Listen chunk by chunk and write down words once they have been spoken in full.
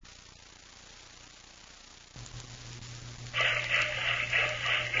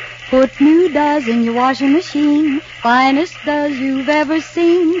Put new Does in your washing machine. Finest Does you've ever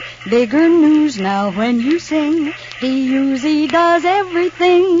seen. Bigger news now when you sing. D-U-Z does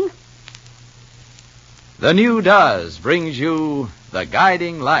everything. The new Does brings you The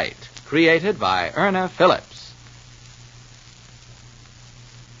Guiding Light, created by Erna Phillips.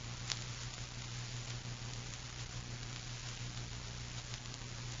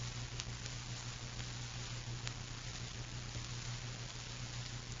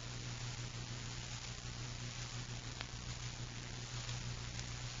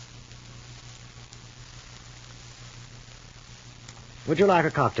 Would you like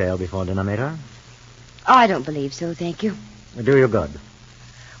a cocktail before dinner, Mater? I don't believe so, thank you. Do you good.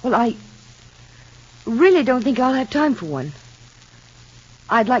 Well, I really don't think I'll have time for one.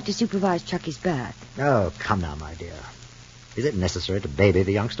 I'd like to supervise Chucky's bath. Oh, come now, my dear. Is it necessary to baby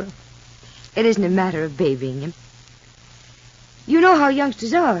the youngster? It isn't a matter of babying him. You know how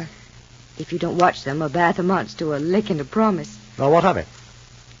youngsters are. If you don't watch them, a bath amounts to a lick and a promise. Well, what of it?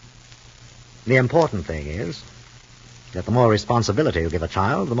 The important thing is that the more responsibility you give a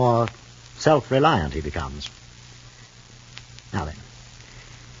child, the more self-reliant he becomes. Now then,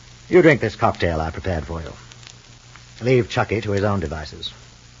 you drink this cocktail I prepared for you. Leave Chucky to his own devices.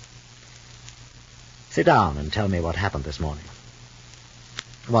 Sit down and tell me what happened this morning.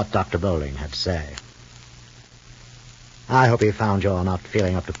 What Dr. Bowling had to say. I hope he found you're not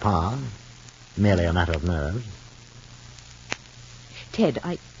feeling up to par. Merely a matter of nerves. Ted,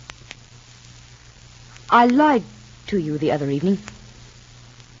 I lied to you the other evening.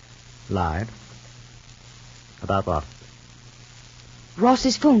 Lied? About what?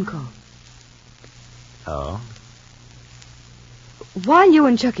 Ross's phone call. Oh? While you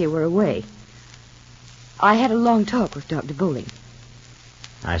and Chucky were away, I had a long talk with Dr. Bowling.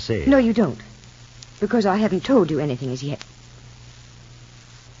 I see. No, you don't. Because I haven't told you anything as yet.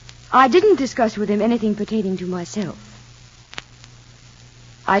 I didn't discuss with him anything pertaining to myself.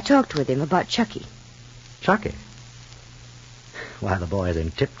 I talked with him about Chucky. Chucky? Why, the boy's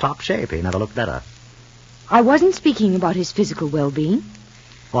in tip-top shape. He never looked better. I wasn't speaking about his physical well-being.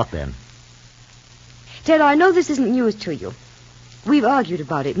 What then? Ted, I know this isn't news to you. We've argued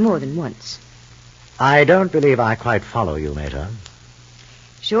about it more than once. I don't believe I quite follow you, Mater.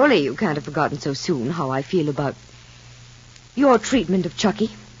 Surely you can't have forgotten so soon how I feel about your treatment of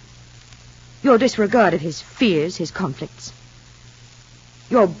Chucky. Your disregard of his fears, his conflicts.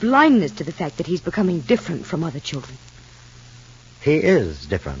 Your blindness to the fact that he's becoming different from other children. He is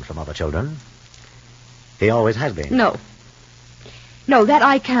different from other children. He always has been. No. No, that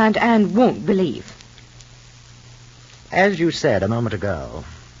I can't and won't believe. As you said a moment ago,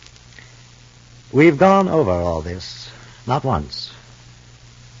 we've gone over all this, not once,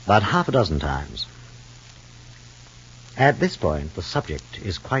 but half a dozen times. At this point, the subject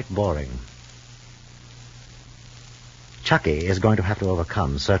is quite boring. Chucky is going to have to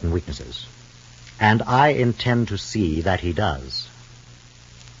overcome certain weaknesses, and I intend to see that he does.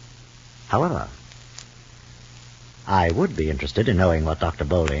 However, I would be interested in knowing what Dr.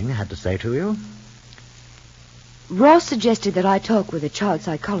 Bowling had to say to you. Ross suggested that I talk with a child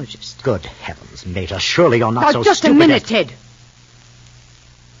psychologist. Good heavens, Mater, surely you're not so just stupid. Just a minute, Ted.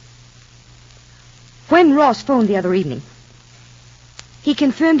 When Ross phoned the other evening, he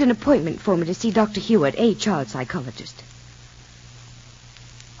confirmed an appointment for me to see Dr. Hewitt, a child psychologist.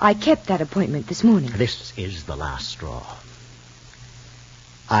 I kept that appointment this morning. This is the last straw.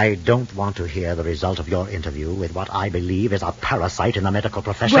 I don't want to hear the result of your interview with what I believe is a parasite in the medical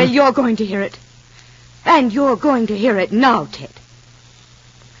profession. Well, you're going to hear it. And you're going to hear it now, Ted.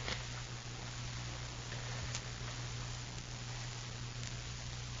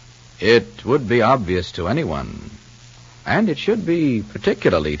 It would be obvious to anyone, and it should be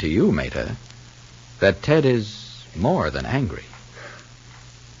particularly to you, Mater, that Ted is more than angry.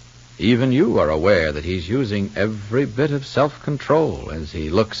 Even you are aware that he's using every bit of self-control as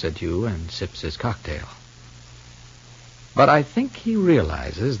he looks at you and sips his cocktail. But I think he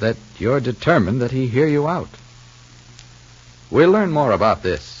realizes that you're determined that he hear you out. We'll learn more about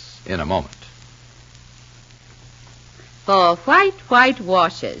this in a moment. For white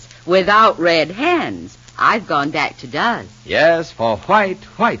washes without red hands, I've gone back to Does. Yes, for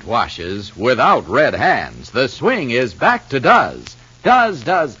white washes without red hands, the swing is back to Does.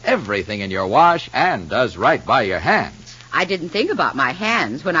 Does everything in your wash and does right by your hands. I didn't think about my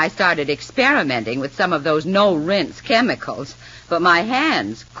hands when I started experimenting with some of those no-rinse chemicals, but my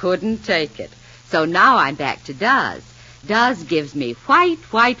hands couldn't take it. So now I'm back to Does. Does gives me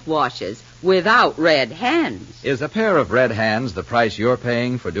white washes without red hands. Is a pair of red hands the price you're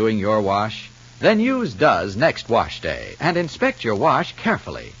paying for doing your wash? Then use Does next wash day and inspect your wash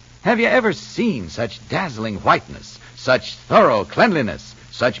carefully. Have you ever seen such dazzling whiteness, such thorough cleanliness,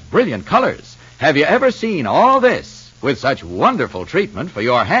 such brilliant colors? Have you ever seen all this with such wonderful treatment for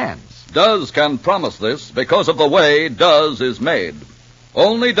your hands? Duz can promise this because of the way Duz is made.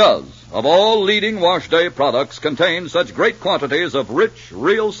 Only Duz, of all leading wash day products, contains such great quantities of rich,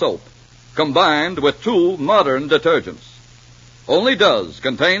 real soap, combined with 2 modern detergents. Only Duz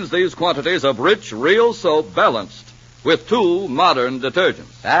contains these quantities of rich, real soap balanced with 2 modern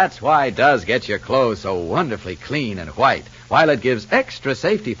detergents. That's why Duz gets your clothes so wonderfully clean and white, while it gives extra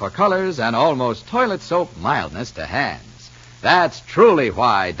safety for colors and almost toilet soap mildness to hands. That's truly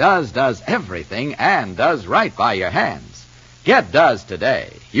why Duz does everything and does right by your hands. Get Duz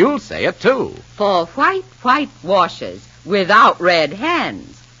today. You'll say it too. For white washes without red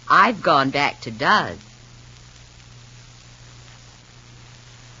hands, I've gone back to Duz.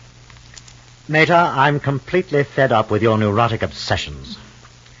 Mater, I'm completely fed up with your neurotic obsessions.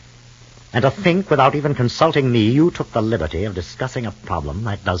 And to think, without even consulting me, you took the liberty of discussing a problem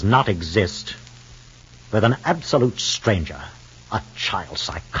that does not exist with an absolute stranger, a child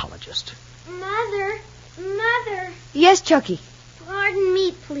psychologist. Mother. Yes, Chucky. Pardon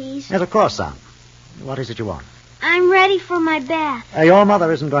me, please. Yes, of course, son. What is it you want? I'm ready for my bath. Your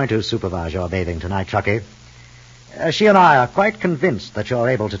mother isn't going to supervise your bathing tonight, Chucky. She and I are quite convinced that you're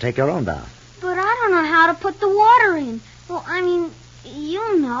able to take your own bath. But I don't know how to put the water in. Well, I mean,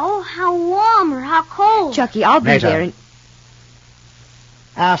 you know, how warm or how cold. Chucky, I'll be Mater. there and...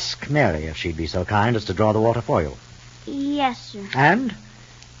 Ask Mary if she'd be so kind as to draw the water for you. Yes, sir. And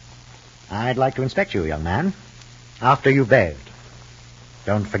I'd like to inspect you, young man, after you've bathed.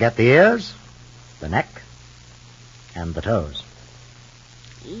 Don't forget the ears, the neck, and the toes.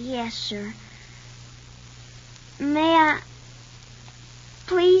 Yes, sir. May I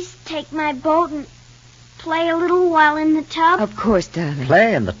please take my boat and play a little while in the tub? Of course, darling.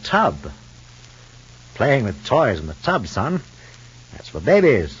 Play in the tub. Playing with toys in the tub, son. That's for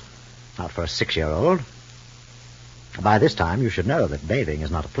babies, not for a 6-year-old. By this time, you should know that bathing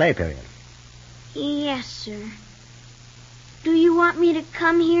is not a play period. Yes, sir. Do you want me to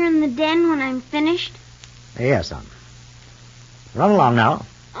come here in the den when I'm finished? Yes, son. Run along now.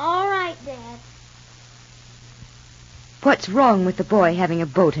 All right, Dad. What's wrong with the boy having a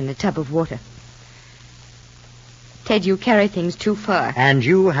boat in a tub of water? Ted, you carry things too far. And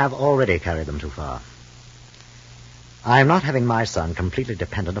you have already carried them too far. I'm not having my son completely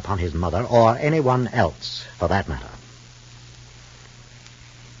dependent upon his mother or anyone else, for that matter.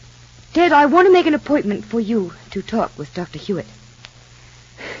 Ted, I want to make an appointment for you to talk with Dr. Hewitt.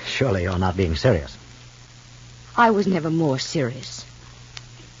 Surely you're not being serious. I was never more serious.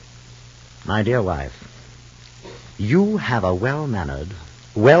 My dear wife, you have a well-mannered,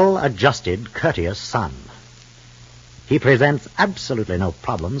 well-adjusted, courteous son. He presents absolutely no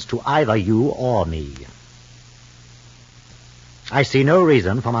problems to either you or me. I see no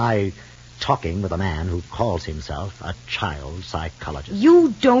reason for my talking with a man who calls himself a child psychologist.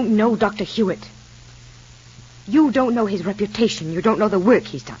 You don't know Dr. Hewitt. You don't know his reputation. You don't know the work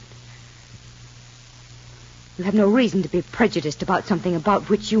he's done. You have no reason to be prejudiced about something about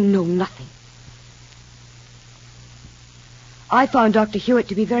which you know nothing. I found Dr. Hewitt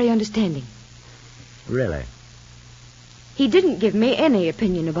to be very understanding. Really? He didn't give me any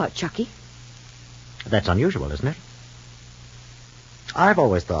opinion about Chucky. That's unusual, isn't it? I've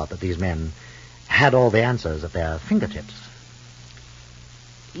always thought that these men had all the answers at their fingertips.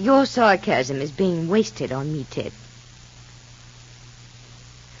 Your sarcasm is being wasted on me, Ted.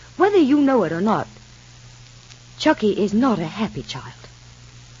 Whether you know it or not, Chucky is not a happy child.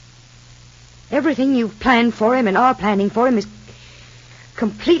 Everything you've planned for him and are planning for him is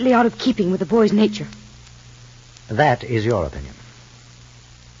completely out of keeping with the boy's nature. That is your opinion.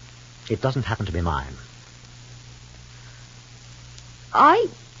 It doesn't happen to be mine. I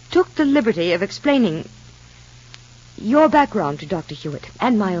took the liberty of explaining your background to Dr. Hewitt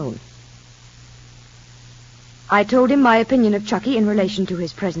and my own. I told him my opinion of Chucky in relation to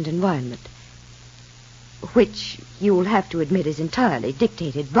his present environment, which you'll have to admit is entirely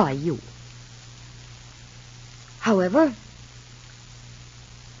dictated by you. However,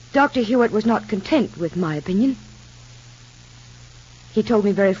 Dr. Hewitt was not content with my opinion. He told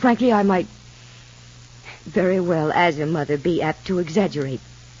me very frankly I might very well, as a mother, be apt to exaggerate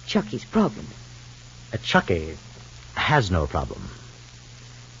Chucky's problem. Chucky has no problem.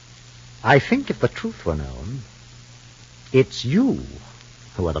 I think if the truth were known, it's you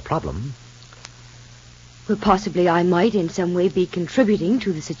who are the problem. Well, possibly I might in some way be contributing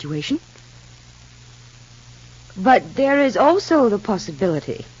to the situation. But there is also the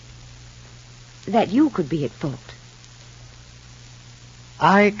possibility that you could be at fault.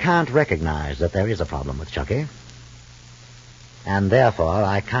 I can't recognize that there is a problem with Chucky. And therefore,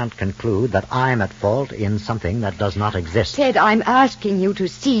 I can't conclude that I'm at fault in something that does not exist. Ted, I'm asking you to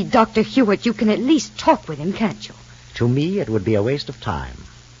see Dr. Hewitt. You can at least talk with him, can't you? To me, it would be a waste of time.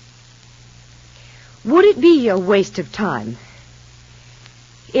 Would it be a waste of time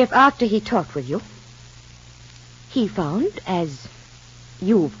if after he talked with you, he found, as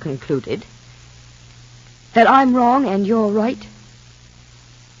you've concluded, that I'm wrong and you're right?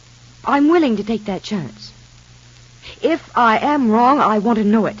 I'm willing to take that chance. If I am wrong, I want to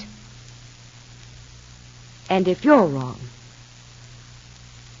know it. And if you're wrong,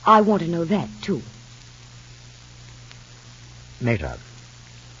 I want to know that, too. Mater,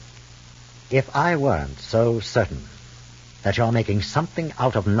 if I weren't so certain that you're making something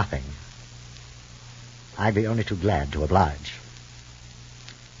out of nothing, I'd be only too glad to oblige.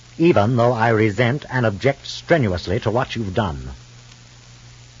 Even though I resent and object strenuously to what you've done.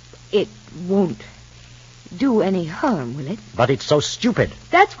 It won't do any harm, will it? But it's so stupid.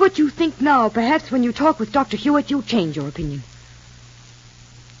 That's what you think now. Perhaps when you talk with Dr. Hewitt, you'll change your opinion.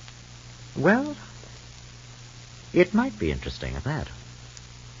 Well, it might be interesting at that.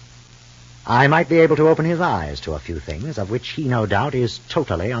 I might be able to open his eyes to a few things of which he no doubt is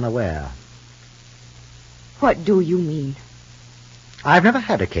totally unaware. What do you mean? I've never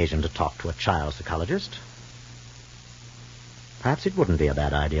had occasion to talk to a child psychologist. Perhaps it wouldn't be a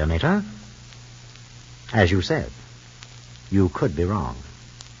bad idea, Mater. As you said, you could be wrong.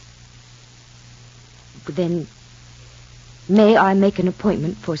 Then, may I make an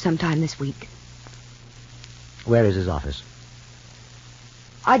appointment for some time this week? Where is his office?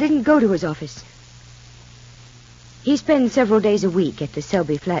 I didn't go to his office. He spends several days a week at the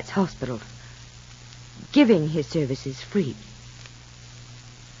Selby Flats Hospital, giving his services free.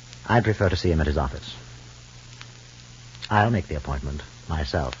 I'd prefer to see him at his office. I'll make the appointment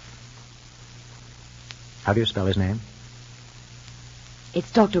myself. How do you spell his name?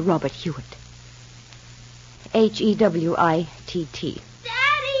 It's Dr. Robert Hewitt. Hewitt.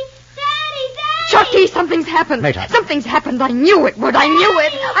 Daddy! Chucky, something's happened. Mater. Something's happened. I knew it would. I knew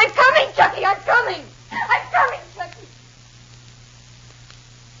it. I'm coming, Chucky. I'm coming. I'm coming, Chucky.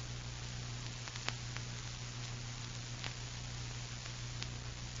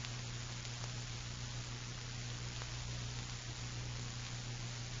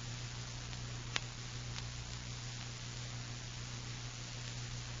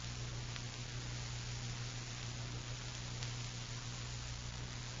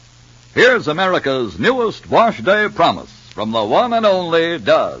 Here's America's newest wash day promise from the one and only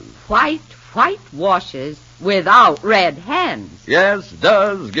Duz. White washes without red hands. Yes,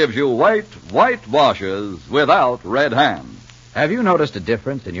 Duz gives you white washes without red hands. Have you noticed a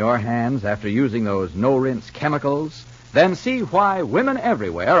difference in your hands after using those no-rinse chemicals? Then see why women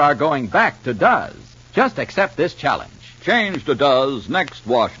everywhere are going back to Duz. Just accept this challenge. Change to Duz next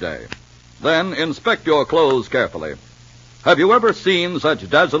wash day. Then inspect your clothes carefully. Have you ever seen such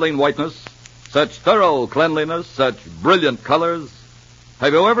dazzling whiteness, such thorough cleanliness, such brilliant colors?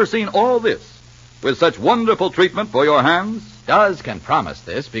 Have you ever seen all this with such wonderful treatment for your hands? Duz can promise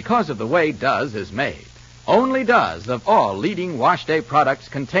this because of the way Duz is made. Only Duz of all leading wash day products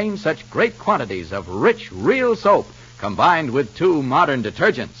contains such great quantities of rich, real soap combined with 2 modern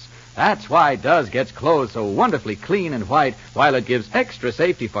detergents. That's why Duz gets clothes so wonderfully clean and white, while it gives extra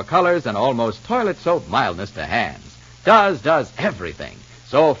safety for colors and almost toilet soap mildness to hands. Duz does everything.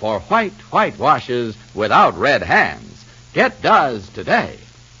 So for white washes without red hands, get Duz today.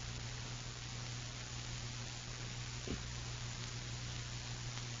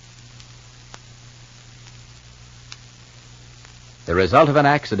 The result of an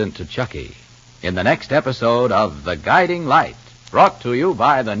accident to Chucky in the next episode of The Guiding Light, brought to you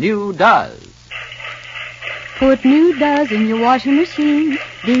by the new Duz. Put new Duz in your washing machine.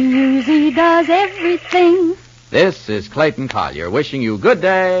 D-U-Z does everything. This is Clayton Collier wishing you good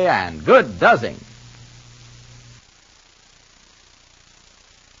day and good Duzzing.